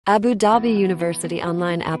Abu Dhabi University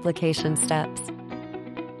online application steps.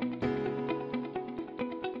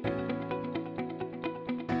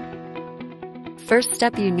 First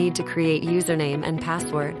step, you need to create username and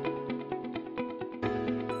password.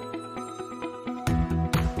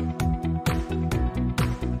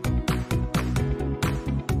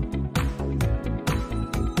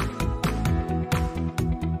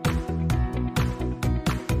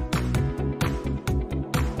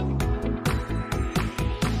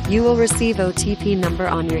 You will receive OTP number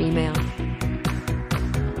on your email.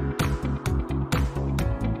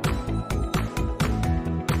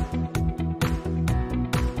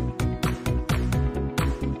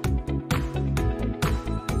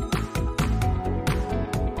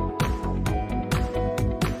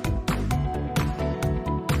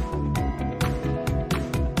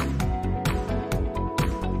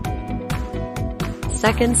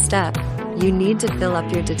 Second step, you need to fill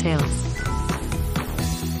up your details.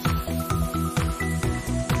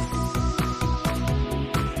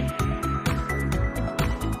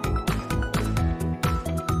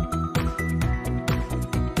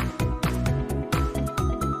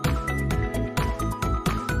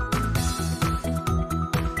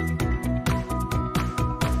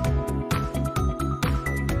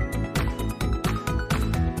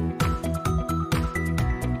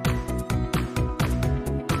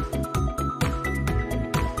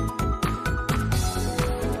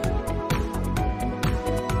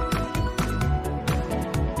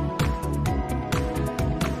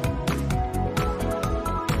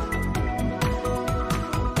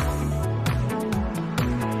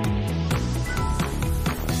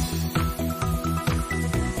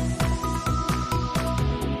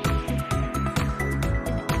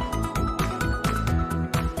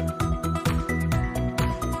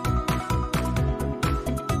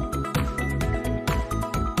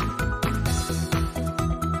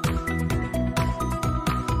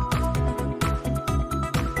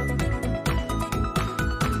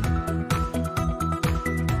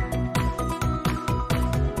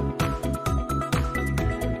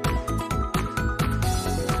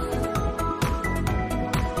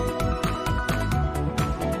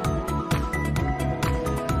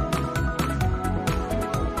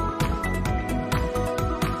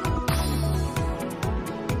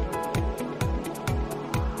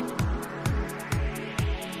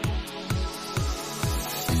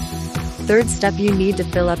 Third step, you need to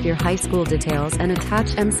fill up your high school details and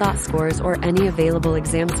attach MSOT scores or any available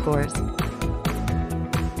exam scores.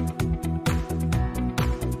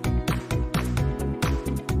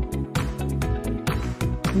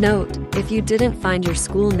 Note, if you didn't find your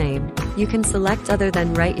school name, you can select other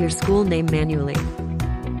than write your school name manually.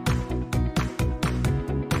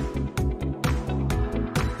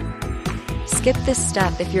 Skip this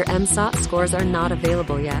step if your MSOT scores are not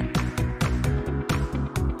available yet.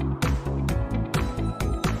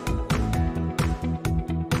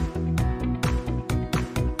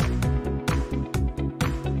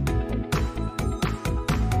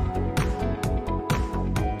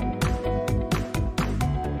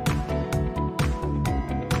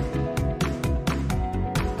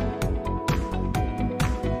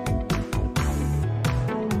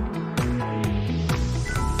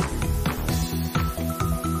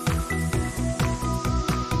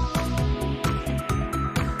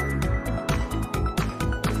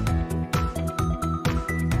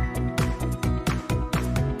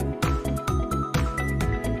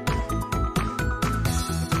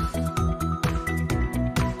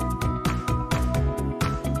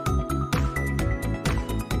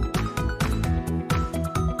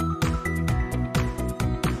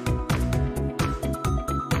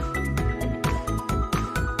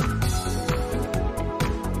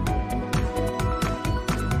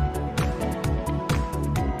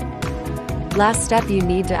 Last step, you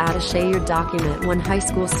need to attache your document 1 high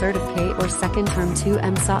school certificate or second term 2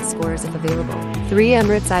 MSOT scores if available. 3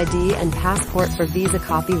 Emirates ID and passport for visa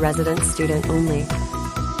copy, resident student only.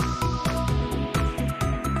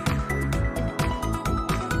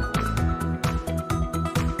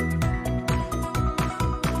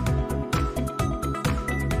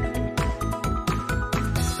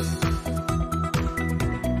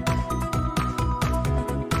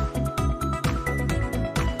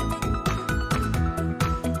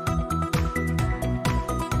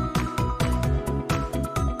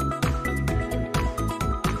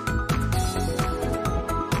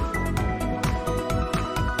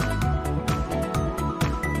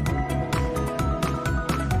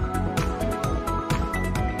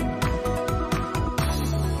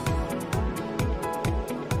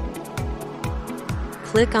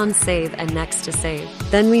 Click on Save and Next to save.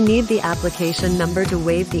 Then we need the application number to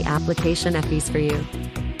waive the application fees for you.